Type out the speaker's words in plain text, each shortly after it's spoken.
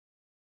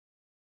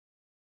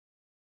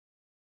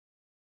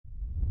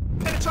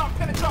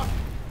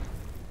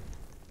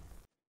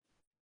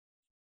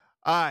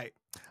All right.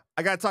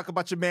 I got to talk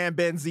about your man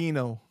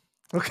Benzino.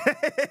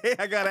 Okay.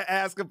 I got to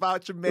ask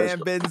about your man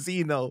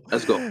Benzino.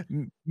 Let's go.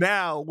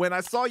 Now, when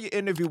I saw your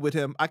interview with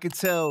him, I could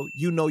tell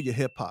you know your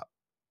hip hop.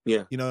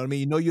 Yeah. You know what I mean?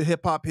 You know your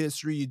hip hop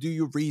history. You do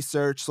your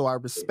research. So I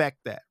respect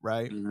that,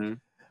 right? Mm-hmm.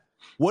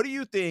 What do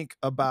you think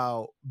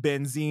about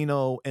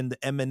Benzino and the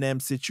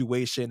Eminem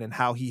situation and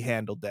how he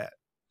handled that?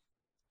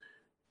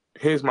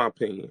 Here's my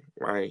opinion,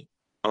 right?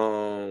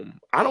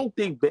 I don't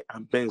think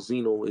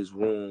Benzino is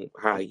wrong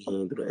how he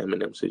handled the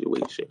Eminem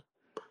situation.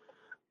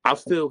 I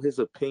feel his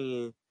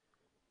opinion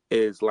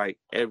is like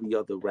every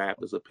other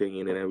rapper's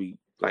opinion and every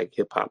like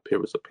hip hop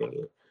peer's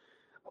opinion.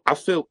 I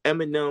feel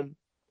Eminem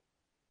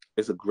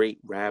is a great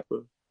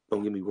rapper.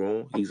 Don't get me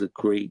wrong; he's a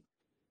great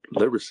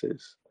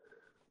lyricist.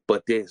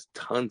 But there's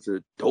tons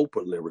of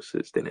doper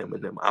lyricists than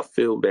Eminem. I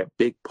feel that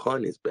Big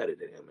Pun is better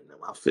than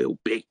Eminem. I feel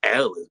Big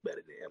L is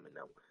better than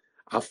Eminem.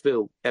 I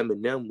feel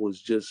Eminem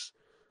was just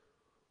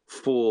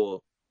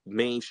for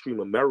mainstream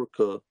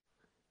America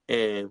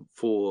and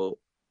for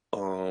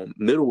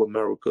middle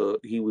America,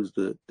 he was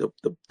the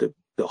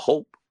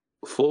hope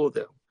for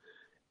them.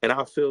 And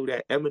I feel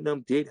that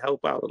Eminem did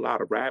help out a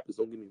lot of rappers.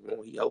 Don't get me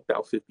wrong, he helped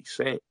out 50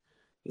 Cent.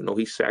 You know,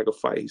 he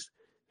sacrificed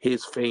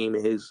his fame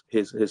and his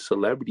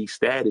celebrity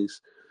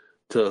status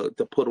to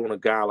put on a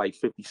guy like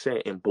 50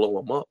 Cent and blow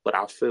him up. But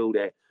I feel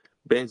that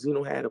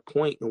Benzino had a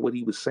point in what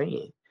he was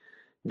saying,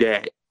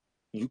 that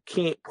you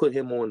can't put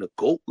him on the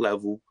GOAT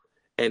level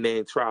and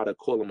then try to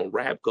call him a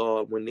rap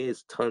god when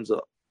there's tons of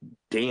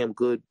damn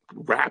good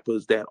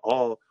rappers that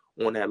are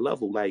on that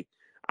level. Like,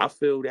 I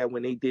feel that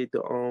when they did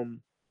the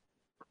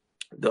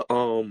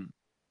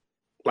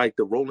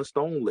Rolling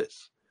Stone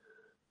list,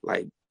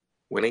 like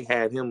when they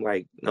had him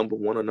like number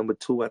 1 or number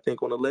 2, I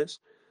think, on the list,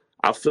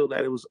 I feel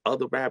that it was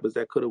other rappers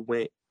that could have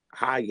went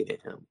higher than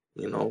him,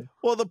 you know?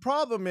 Well, the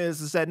problem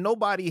is that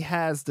nobody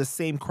has the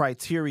same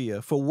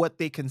criteria for what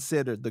they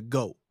consider the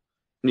GOAT.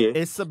 Yeah.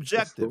 It's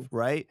subjective,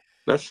 right?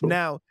 That's true.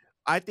 Now,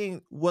 I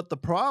think what the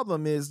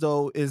problem is,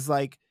 though, is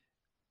like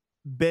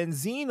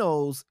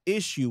Benzino's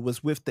issue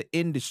was with the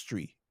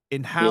industry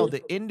and how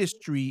the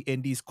industry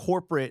and these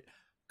corporate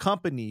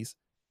companies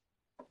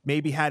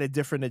maybe had a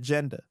different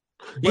agenda.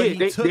 But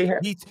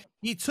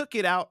he took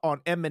it out on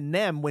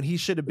Eminem when he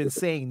should have been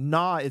saying,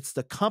 nah, it's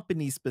the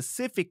company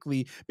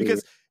specifically,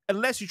 because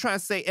unless you try to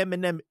say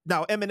Eminem,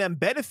 now Eminem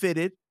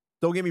benefited,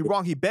 don't get me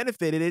wrong, he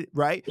benefited it,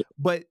 right?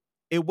 But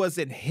it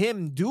wasn't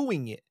him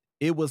doing it.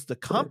 It was the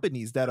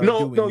companies that are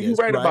doing it. No, you're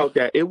right about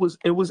that. It was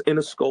in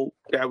a scope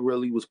that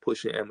really was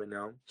pushing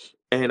Eminem.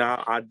 And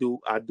I do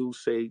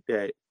say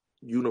that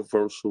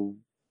Universal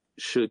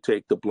should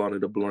take the blunt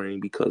of the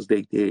blame because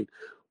they did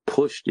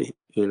pushed it,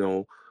 you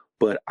know.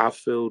 But I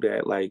feel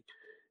that like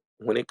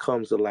when it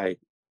comes to like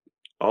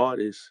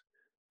artists,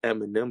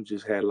 Eminem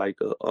just had like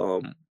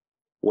a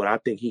what I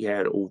think he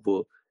had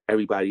over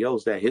everybody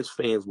else, that his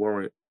fans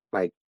weren't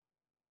like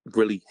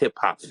really hip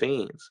hop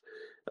fans.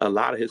 A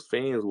lot of his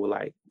fans were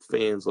like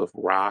fans of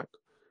rock,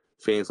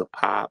 fans of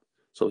pop.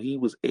 So he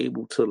was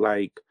able to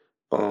like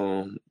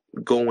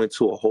go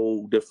into a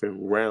whole different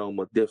realm,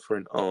 a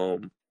different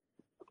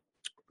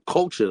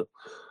culture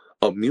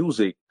of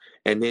music,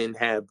 and then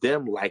have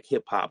them like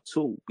hip hop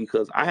too.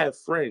 Because I have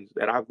friends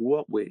that I grew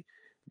up with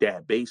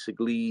that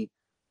basically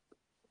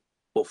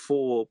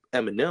before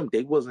Eminem,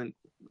 they wasn't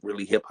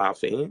really hip hop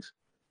fans.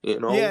 You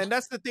know? Yeah, and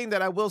that's the thing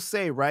that I will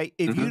say, right?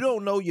 If you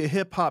don't know your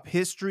hip hop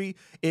history,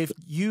 if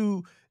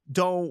you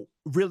don't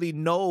really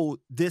know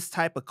this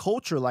type of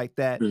culture like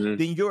that, then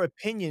your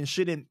opinion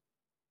shouldn't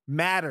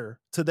matter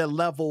to the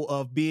level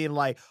of being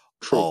like,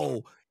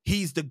 oh,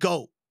 he's the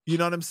GOAT. You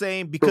know what I'm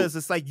saying? Because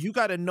it's like you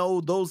got to know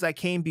those that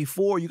came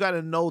before. You got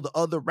to know the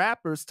other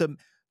rappers to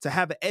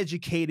have an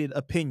educated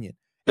opinion.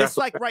 It's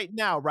like right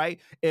now, right?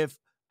 If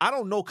I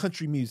don't know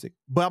country music,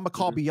 but I'm gonna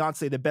call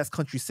Beyonce the best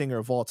country singer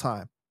of all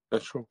time.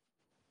 That's true.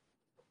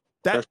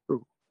 That's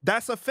true.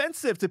 That's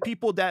offensive to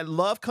people that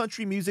love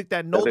country music,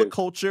 that know the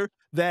culture,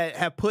 that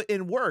have put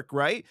in work,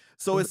 right?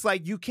 So it's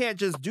like you can't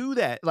just do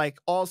that. Like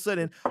all of a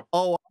sudden,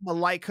 oh, I'm gonna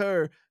like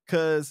her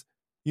because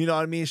you know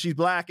what I mean. She's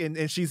black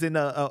and she's in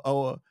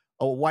a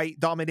white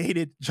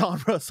dominated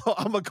genre, so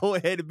I'm gonna go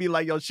ahead and be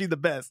like, yo, she's the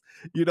best.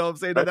 You know what I'm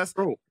saying? That's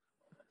true.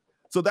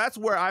 So that's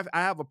where I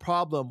have a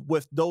problem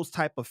with those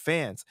type of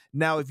fans.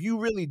 Now, if you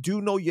really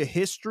do know your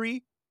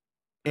history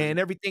and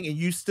everything, and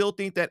you still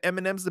think that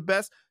Eminem's the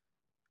best,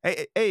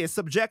 hey, it's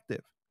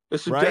subjective.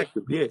 It's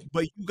subjective, right? Yeah.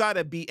 But you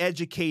gotta be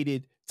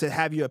educated to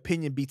have your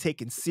opinion be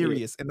taken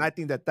serious, and I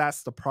think that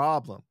that's the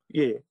problem.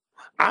 Yeah,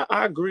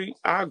 I agree.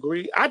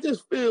 I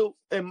just feel,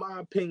 in my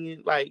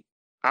opinion, like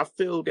I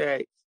feel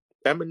that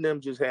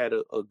Eminem just had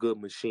a good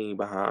machine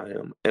behind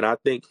him, and I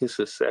think his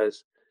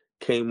success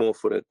came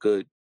off of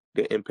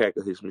the impact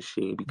of his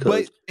machine.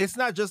 Because but it's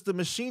not just the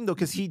machine though,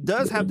 because he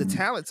does have the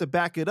talent to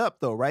back it up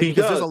though, right?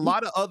 Because there's a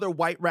lot of other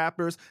white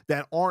rappers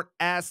that aren't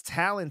as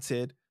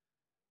talented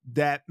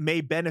that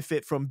may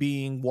benefit from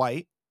being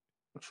white,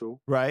 True.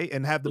 right?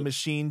 And have the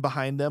machine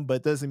behind them, but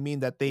it doesn't mean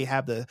that they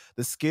have the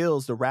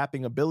skills, the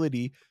rapping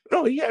ability.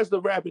 No, he has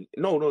the rapping.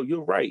 No,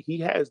 you're right. He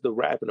has the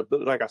rapping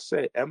ability. Like I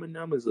said,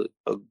 Eminem is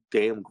a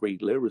damn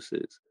great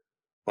lyricist.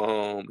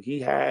 He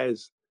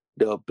has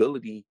the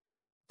ability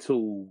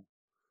to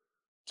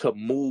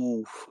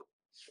move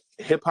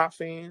hip hop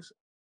fans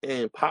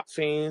and pop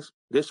fans,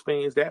 this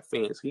fans, that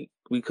fans.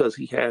 Because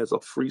he has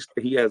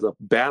a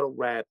battle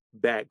rap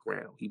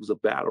background. He was a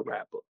battle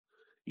rapper,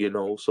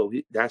 so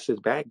that's his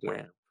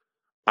background.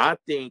 I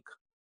think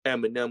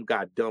Eminem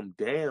got dumbed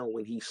down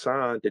when he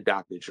signed to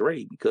Dr.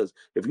 Dre, because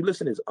if you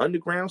listen to his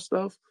underground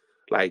stuff,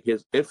 like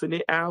his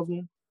Infinite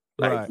album,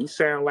 like he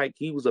sound like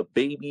he was a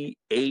baby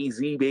AZ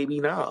baby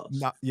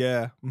Nas.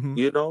 Yeah.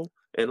 Mm-hmm.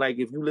 And like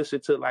if you listen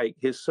to like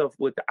his stuff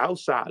with the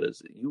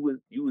Outsiders, you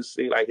would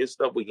say like his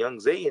stuff with Young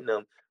Zay and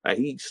them, like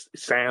he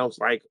sounds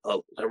like a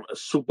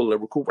super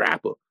lyrical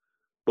rapper.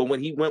 But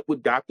when he went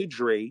with Dr.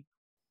 Dre,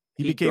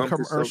 he became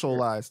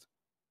commercialized.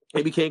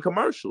 It became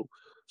commercial.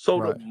 So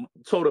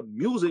the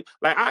music,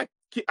 like I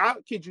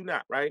kid you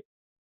not, right?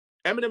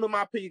 Eminem, in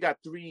my opinion, got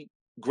 3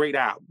 great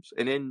albums,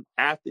 and then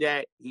after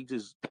that,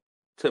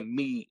 to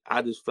me,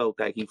 I just felt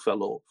that he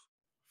fell off.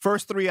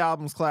 First 3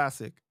 albums,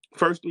 classic.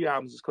 First 3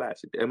 albums is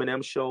classic. The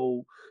Eminem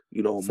Show,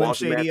 Slim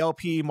Shady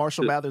LP,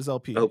 Marshall Mathers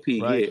LP.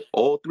 Right? Yeah,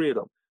 all 3 of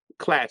them,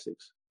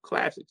 classics,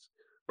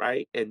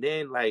 right? And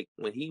then like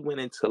when he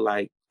went into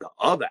like the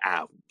other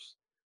albums,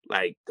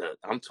 like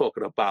I'm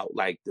talking about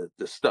like the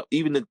stuff,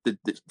 even the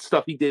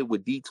stuff he did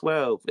with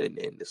D12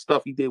 and the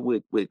stuff he did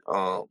with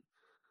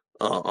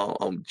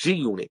G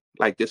Unit,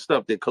 like the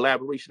stuff, the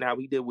collaboration how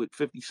he did with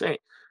 50 Cent.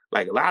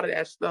 Like a lot of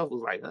that stuff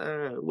was like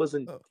it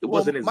wasn't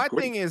as my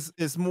great. thing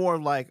is more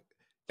like,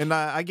 and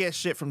I get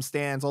shit from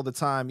stans all the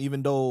time,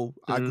 even though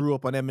I grew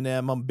up on Eminem.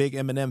 I'm a big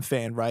Eminem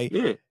fan, right?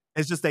 Yeah.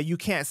 It's just that you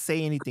can't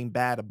say anything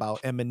bad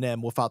about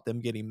Eminem without them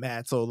getting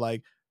mad. So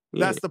like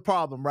that's the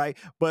problem, right?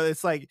 But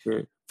it's like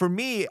for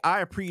me, I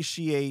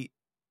appreciate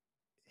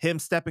him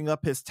stepping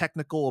up his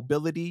technical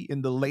ability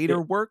in the later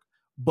work,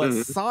 but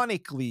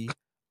sonically,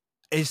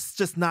 it's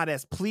just not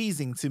as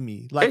pleasing to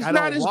me. Like it's I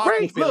not don't as rock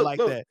great. with it like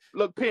that.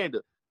 Look,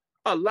 Panda.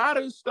 A lot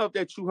of the stuff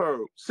that you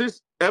heard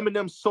since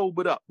Eminem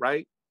sobered up,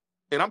 right?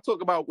 And I'm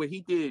talking about when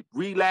he did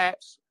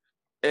Relapse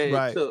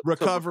and to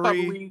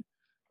Recovery.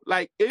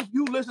 Like if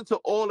you listen to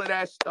all of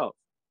that stuff,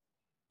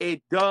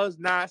 it does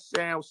not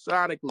sound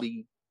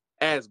sonically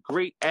as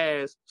great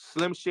as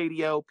Slim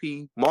Shady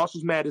LP,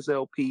 Marshall Mathers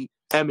LP,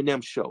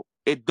 Eminem Show.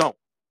 It don't.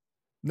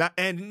 Not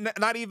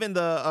even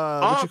the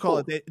what you call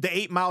it, the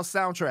 8 Mile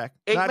soundtrack.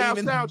 8 Mile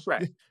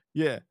soundtrack.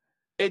 Yeah.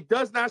 It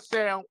does not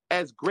sound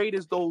as great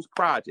as those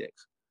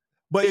projects.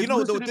 But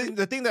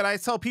the thing that I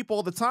tell people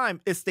all the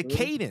time is the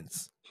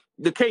cadence.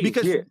 The cadence,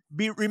 because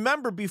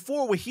remember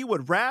before when he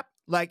would rap,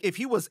 like if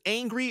he was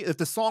angry, if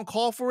the song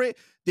called for it,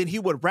 then he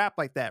would rap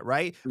like that,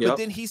 right? Yep. But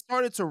then he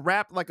started to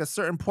rap like a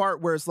certain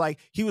part where it's like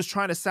he was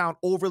trying to sound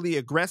overly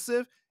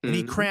aggressive, and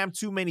he crammed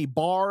too many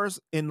bars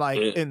in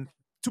in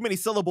too many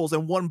syllables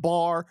in one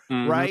bar,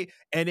 right?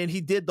 And then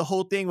he did the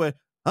whole thing with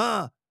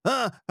like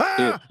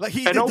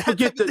he. And don't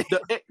forget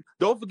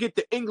don't forget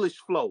the English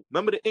flow.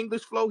 Remember the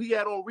English flow he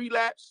had on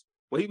Relapse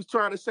when he was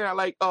trying to sound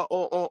like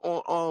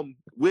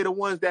we're the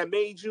ones that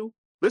made you.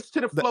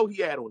 Listen to the flow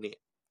he had on there.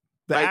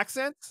 The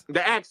accents?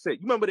 The accent.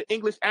 You remember the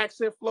English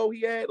accent flow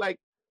he had? Like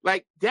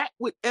that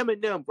with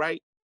Eminem,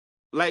 right?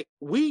 Like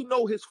we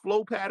know his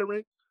flow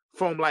pattern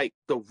from like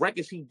the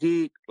records he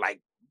did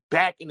like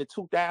back in the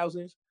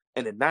 2000s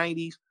and the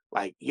 90s.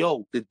 Like,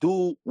 yo, the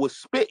dude was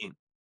spitting.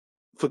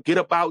 Forget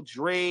about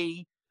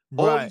Dre,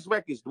 all these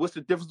records. What's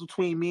the difference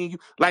between me and you?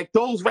 Like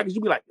those records,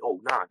 you be like, oh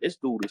nah, this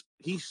dude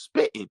he's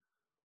spitting.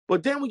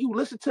 But then when you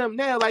listen to him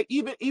now, like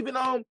even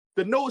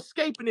the No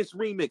Escaping This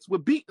remix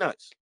with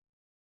Beatnuts,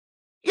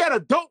 he had a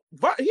dope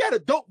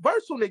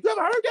verse on it. You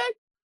ever heard that?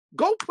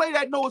 Go play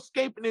that No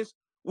Escaping This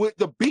with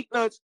the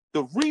Beatnuts,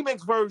 the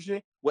remix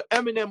version with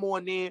Eminem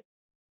on there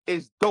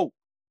is dope.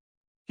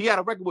 He had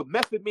a record with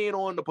Method Man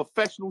on the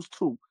Professionals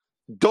too.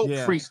 Dope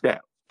freestyle.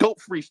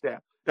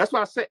 That's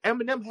why I said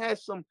Eminem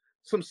has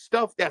some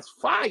stuff that's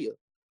fire,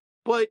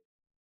 but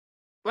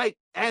like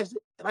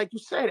you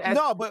said,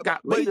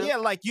 but yeah,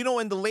 like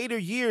in the later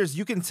years,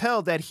 you can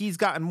tell that he's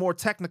gotten more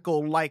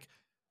technical, like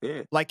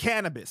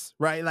Cannabis,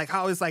 right? Like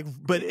how it's like,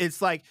 but it's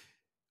like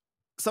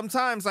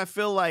sometimes I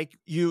feel like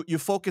you're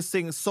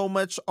focusing so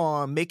much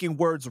on making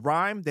words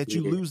rhyme that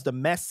you lose the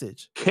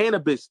message.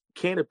 Cannabis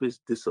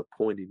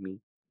disappointed me,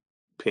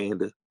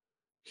 Panda.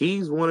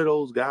 He's one of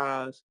those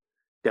guys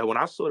that when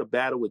I saw the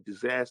battle with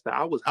Disaster,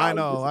 I was I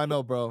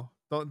know, bro.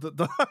 Don't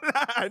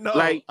I know.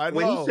 Like I know.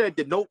 When he said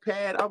the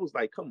notepad, I was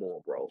like, come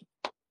on, bro.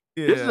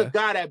 Yeah. This is a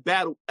guy that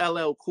battled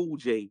LL Cool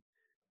J.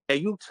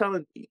 And you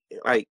telling me,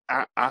 like,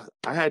 I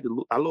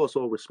lost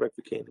all respect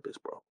for Cannabis,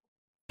 bro.